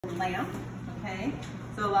lamp, okay?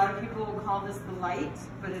 So a lot of people will call this the light,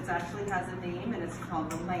 but it actually has a name and it's called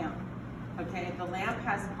the lamp, okay? The lamp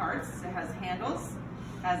has parts, it has handles,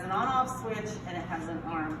 has an on-off switch, and it has an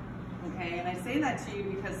arm, okay? And I say that to you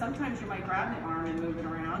because sometimes you might grab the arm and move it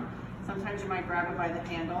around. Sometimes you might grab it by the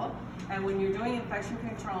handle. And when you're doing infection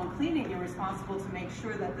control and cleaning, you're responsible to make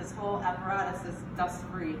sure that this whole apparatus is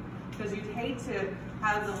dust-free. Because you'd hate to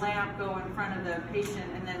have the lamp go in front of the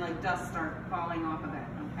patient and then like dust start falling off of it,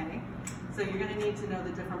 okay? So you're gonna need to know the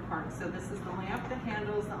different parts. So this is the lamp, the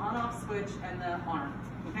handles, the on-off switch, and the arm,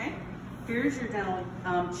 okay? Here's your dental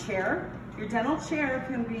chair. Your dental chair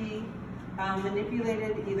can be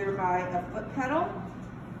manipulated either by a foot pedal,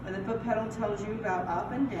 and the foot pedal tells you about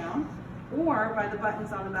up and down, or by the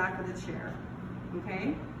buttons on the back of the chair,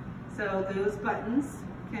 okay? So those buttons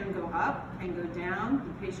can go up and go down,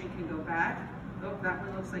 the patient can go back. Oh, that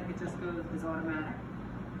one looks like it just goes, is automatic.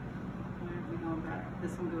 Where are we going back?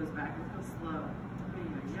 This one goes back, look how slow.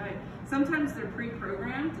 Sometimes they're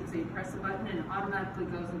pre-programmed, so you press a button and it automatically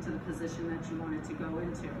goes into the position that you want it to go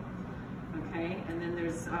into, okay? And then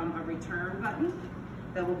there's a return button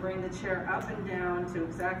that will bring the chair up and down to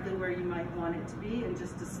exactly where you might want it to be. And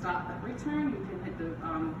just to stop that return, you can hit the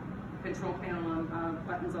control panel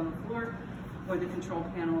buttons on the floor or the control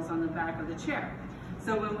panels on the back of the chair.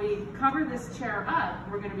 So when we cover this chair up,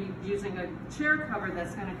 we're going to be using a chair cover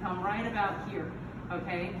that's going to come right about here,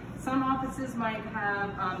 okay? Some offices might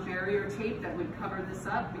have barrier tape that would cover this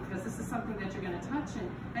up because this is something that you're going to touch,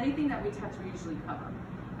 and anything that we touch we usually cover,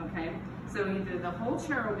 okay? So either the whole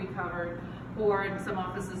chair will be covered, or in some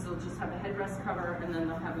offices they'll just have a headrest cover and then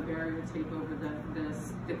they'll have a barrier tape over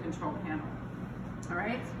the control panel. All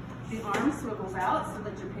right, the arm swivels out so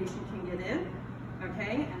that your patient can get in,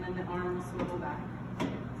 okay, and then the arm will swivel back.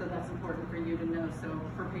 So that's important for you to know, so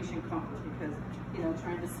for patient comfort, because you know,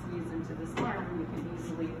 trying to squeeze into this arm, you can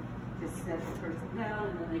easily just set the person down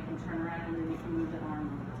and then they can turn around and then you can move the arm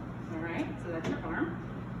over. All right, so that's your arm.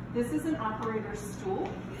 This is an operator's stool,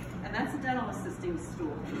 and that's a dental assisting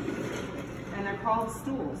stool. And they're called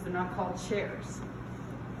stools, they're not called chairs,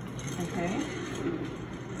 okay?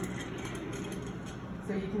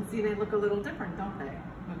 So you can see they look a little different, don't they?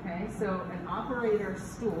 Okay, so an operator's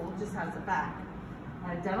stool just has a back.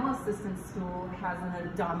 A dental assistant stool has an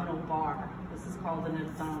abdominal bar. This is called an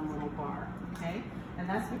abdominal bar, okay? And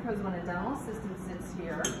that's because when a dental assistant sits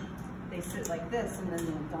here, they sit like this, and then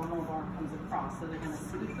the abdominal bar comes across. So they're gonna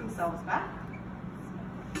scoot themselves back,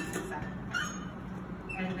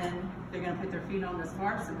 and then they're going to put their feet on this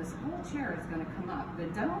bar, so this whole chair is going to come up. The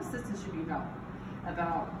dental assistant should be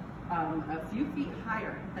about a few feet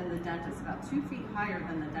higher than the dentist, about 2 feet higher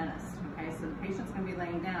than the dentist, okay? So the patient's going to be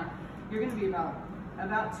laying down. You're going to be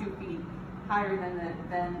about 2 feet higher than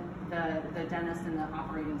the dentist in the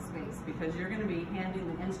operating space, because you're going to be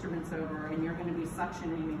handing the instruments over and you're going to be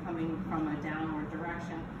suctioning and coming from a downward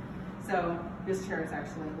direction. So this chair is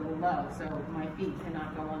actually a little low, so my feet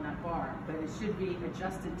cannot go on that bar, but it should be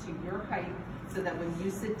adjusted to your height so that when you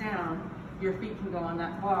sit down, your feet can go on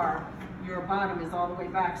that bar, your bottom is all the way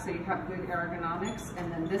back so you have good ergonomics,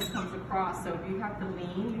 and then this comes across, so if you have to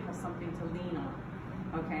lean, you have something to lean on,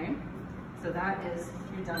 okay? So that is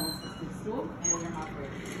your dental assistant stool and your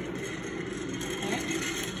operator stool, okay?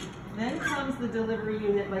 Then comes the delivery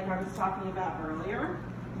unit like I was talking about earlier.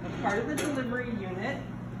 A part of the delivery unit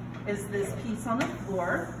is this piece on the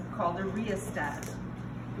floor called a rheostat.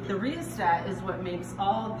 The rheostat is what makes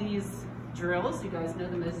all of these drills, you guys know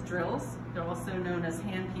them as drills, they're also known as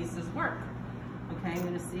hand pieces, work. Okay, I'm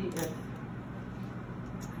going to see if I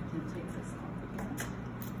can take this off again.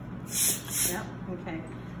 Yep, okay.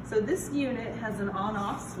 So this unit has an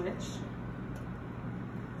on-off switch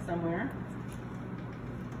somewhere.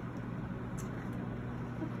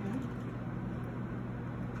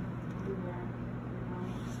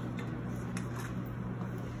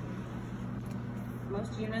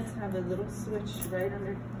 Most units have a little switch right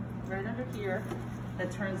under here that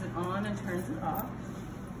turns it on and turns it off.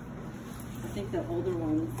 I think the older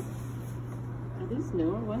ones, are these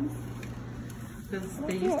newer ones? Because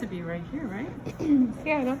they used to be right here, right?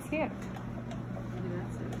 Yeah, that's it. Maybe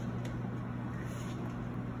that's it.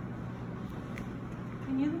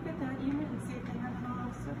 Can you look at that unit and see if they have an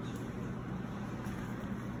on-off switch?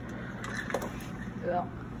 Yeah.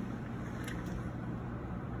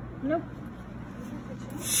 Nope.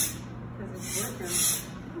 Because it's working.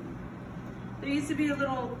 There used to be a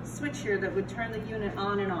little switch here that would turn the unit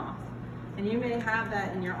on and off. And you may have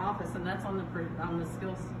that in your office, and that's on the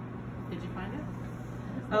skills. Did you find it?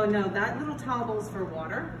 Oh no, that little toggle is for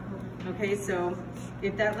water. Okay, so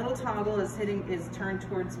if that little toggle is turned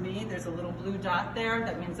towards me, there's a little blue dot there.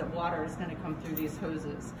 That means that water is going to come through these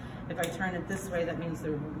hoses. If I turn it this way, that means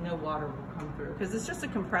no water will come through, because it's just a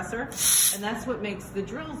compressor, and that's what makes the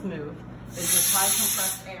drills move, is this high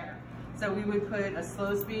compressed air. So we would put a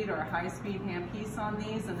slow speed or a high speed handpiece on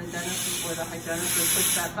these, and the dentist or the hygienist would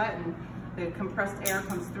push that button. The compressed air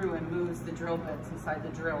comes through and moves the drill bits inside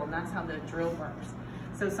the drill, and that's how the drill works.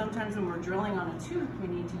 So sometimes when we're drilling on a tooth, we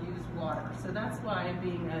need to use water. So that's why,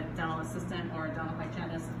 being a dental assistant or a dental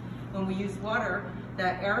hygienist, when we use water,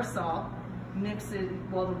 that aerosol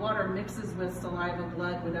the water mixes with saliva,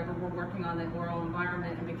 blood, whatever we're working on, the oral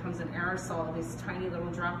environment, and becomes an aerosol, these tiny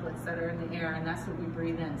little droplets that are in the air, and that's what we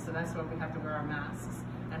breathe in. So that's why we have to wear our masks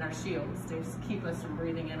and our shields, to keep us from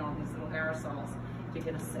breathing in all these little aerosols to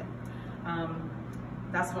get us sick.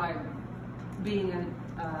 That's why being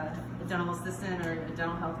a dental assistant or a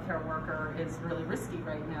dental healthcare worker is really risky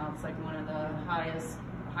right now. It's like one of the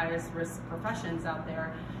highest risk professions out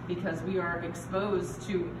there, because we are exposed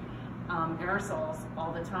to aerosols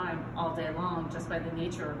all the time, all day long, just by the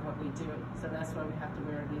nature of what we do. So that's why we have to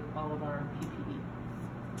wear all of our PPE.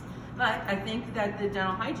 But I think that the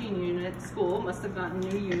dental hygiene unit school must have gotten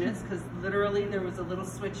new units, because literally there was a little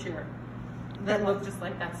switch here that looked just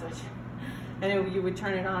like that switch. And you would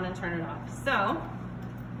turn it on and turn it off. So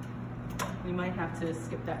we might have to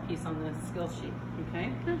skip that piece on the skill sheet,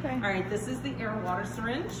 okay? Okay. All right, this is the air water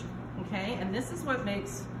syringe, okay? And this is what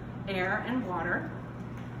makes air and water.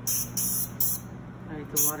 All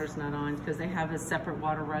right, the water's not on because they have a separate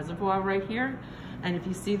water reservoir right here. And if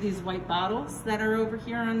you see these white bottles that are over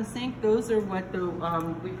here on the sink, those are what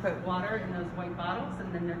we put water in those white bottles,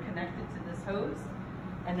 and then they're connected to this hose,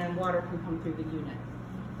 and then water can come through the unit,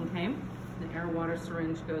 okay? The air water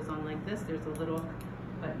syringe goes on like this. There's a little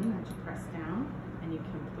button that you press down, and you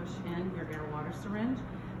can push in your air water syringe,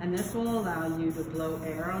 and this will allow you to blow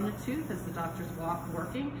air on the tooth as the doctor's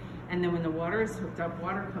working, and then when the water is hooked up,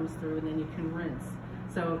 water comes through, and then you can rinse.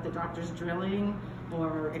 So if the doctor's drilling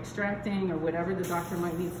or extracting or whatever the doctor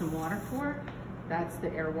might need some water for, that's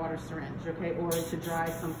the air water syringe, okay, or to dry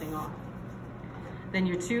something off. Then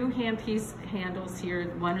your two handpiece handles here,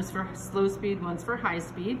 one is for slow speed, one's for high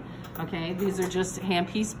speed, okay? These are just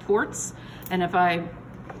handpiece ports, and if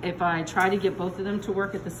I try to get both of them to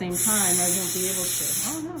work at the same time, I won't be able to.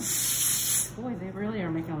 Oh no, boy, they really are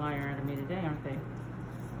making a liar out of me today, aren't they?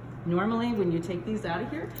 Normally, when you take these out of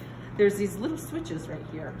here, there's these little switches right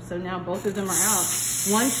here. So now both of them are out.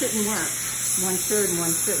 One shouldn't work. One should and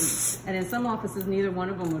one shouldn't. And in some offices, neither one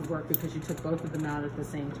of them would work because you took both of them out at the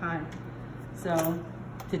same time. So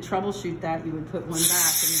to troubleshoot that, you would put one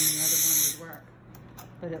back and then the other one would work.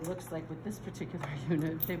 But it looks like with this particular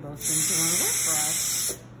unit, they both seem to want to work for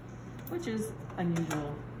us, which is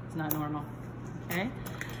unusual. It's not normal, okay?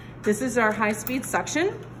 This is our high-speed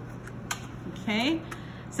suction, okay?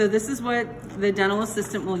 So this is what the dental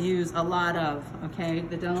assistant will use a lot of, okay?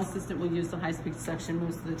 The dental assistant will use the high-speed suction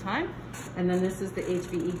most of the time. And then this is the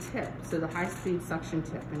HVE tip, so the high-speed suction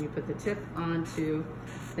tip. And you put the tip onto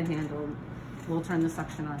the handle. We'll turn the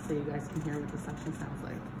suction on so you guys can hear what the suction sounds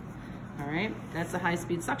like. All right, that's the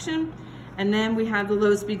high-speed suction. And then we have the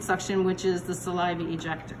low-speed suction, which is the saliva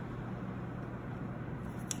ejector.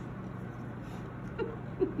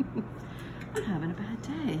 I'm having a bad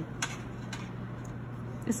day.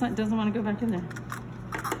 This doesn't want to go back in there.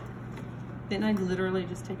 Didn't I literally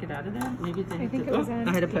just take it out of there? Maybe they had to,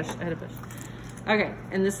 I had to push, I had to push. Okay,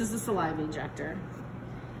 and this is the saliva ejector.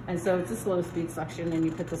 And so it's a slow speed suction, and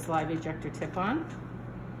you put the saliva ejector tip on.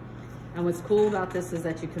 And what's cool about this is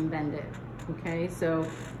that you can bend it, okay? So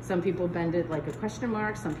some people bend it like a question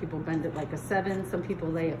mark, some people bend it like a 7, some people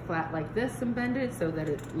lay it flat like this and bend it so that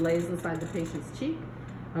it lays inside the patient's cheek.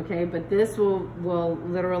 Okay, but this will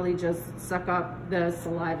literally just suck up the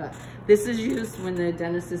saliva. This is used when the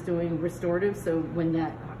dentist is doing restorative, so when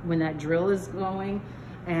that drill is going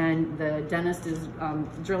and the dentist is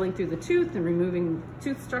drilling through the tooth and removing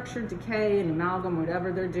tooth structure, decay, and amalgam,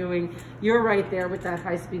 whatever they're doing, you're right there with that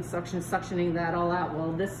high-speed suction, suctioning that all out.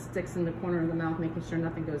 Well, this sticks in the corner of the mouth, making sure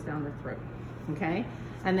nothing goes down the throat, okay?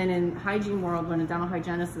 And then in hygiene world, when a dental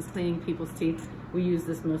hygienist is cleaning people's teeth, we use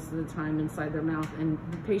this most of the time inside their mouth, and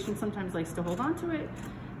the patient sometimes likes to hold on to it.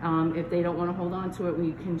 If they don't want to hold on to it,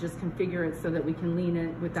 we can just configure it so that we can lean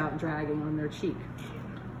it without dragging on their cheek,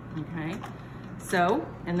 okay? So,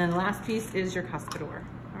 and then the last piece is your cuspidor,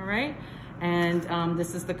 all right? And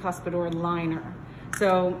this is the cuspidor liner.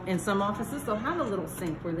 So in some offices, they'll have a little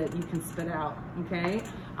sink where that you can spit out, okay?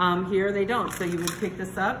 Here they don't. So you would pick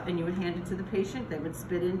this up and you would hand it to the patient. They would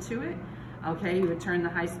spit into it. Okay, you would turn the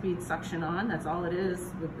high-speed suction on. That's all it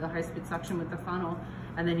is, with the high-speed suction with the funnel.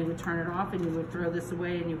 And then you would turn it off and you would throw this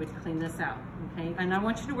away and you would clean this out, okay? And I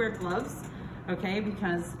want you to wear gloves, okay?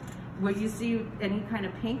 Because when you see any kind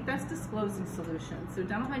of pink, that's disclosing solution. So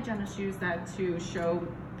dental hygienists use that to show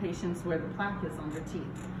patients where the plaque is on their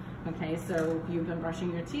teeth. Okay, so if you've been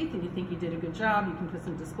brushing your teeth and you think you did a good job, you can put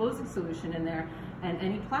some disclosing solution in there, and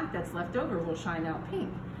any plaque that's left over will shine out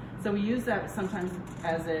pink. So we use that sometimes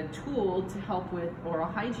as a tool to help with oral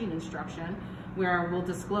hygiene instruction, where we'll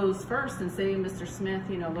disclose first and say, Mr. Smith,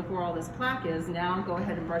 you know, look where all this plaque is. Now go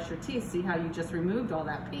ahead and brush your teeth. See how you just removed all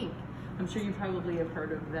that pink. I'm sure you probably have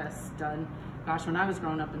heard of this done. Gosh, when I was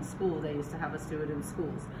growing up in school, they used to have us do it in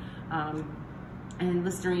schools. And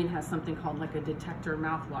Listerine has something called like a detector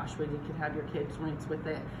mouthwash, where you could have your kids rinse with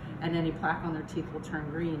it, and any plaque on their teeth will turn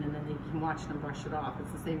green, and then you can watch them brush it off.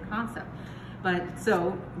 It's the same concept. But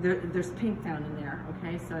so there's pink down in there,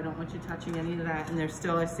 okay? So I don't want you touching any of that. And there's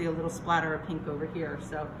still, I see a little splatter of pink over here.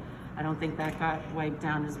 So I don't think that got wiped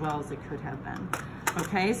down as well as it could have been.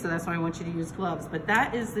 Okay, so that's why I want you to use gloves. But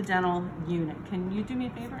that is the dental unit. Can you do me a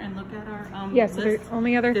favor and look at our yes, list? the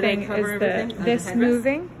only other thing is this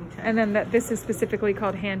moving, okay. and then this is specifically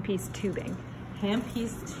called handpiece tubing.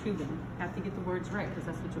 Handpiece tubing. I have to get the words right because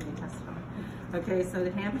that's what you'll be tested on. Okay, so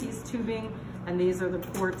the handpiece tubing, and these are the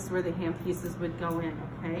ports where the handpieces would go in,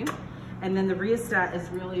 okay? And then the rheostat is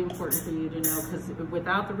really important for you to know, because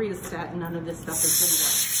without the rheostat, none of this stuff is gonna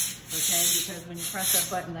work, okay? Because when you press that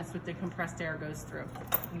button, that's what the compressed air goes through,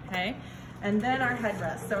 okay? And then our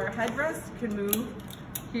headrest. So our headrest can move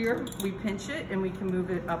here, we pinch it, and we can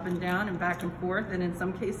move it up and down and back and forth, and in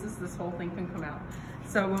some cases, this whole thing can come out.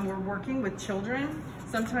 So when we're working with children,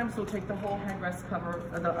 sometimes we'll take the whole headrest cover,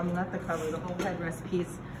 or not the cover, the whole headrest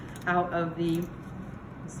piece out of the,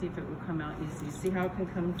 let's see if it will come out easy. See how it can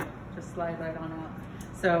come, just slide right on out.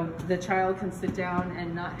 So the child can sit down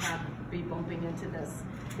and not be bumping into this.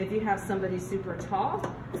 If you have somebody super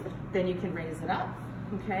tall, then you can raise it up,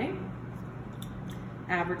 okay?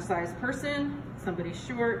 Average size person, somebody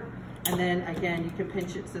short, and then again, you can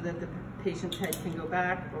pinch it so that the patient's head can go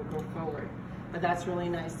back or go forward. But that's really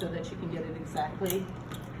nice so that you can get it exactly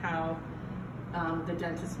how the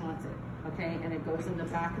dentist wants it, okay? And it goes in the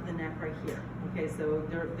back of the neck right here, okay? So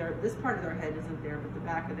this part of their head isn't there, but the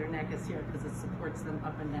back of their neck is here because it supports them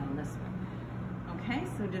up and down this way. Okay,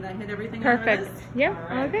 so did I hit everything? Perfect. On this? Yeah,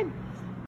 all right. all good.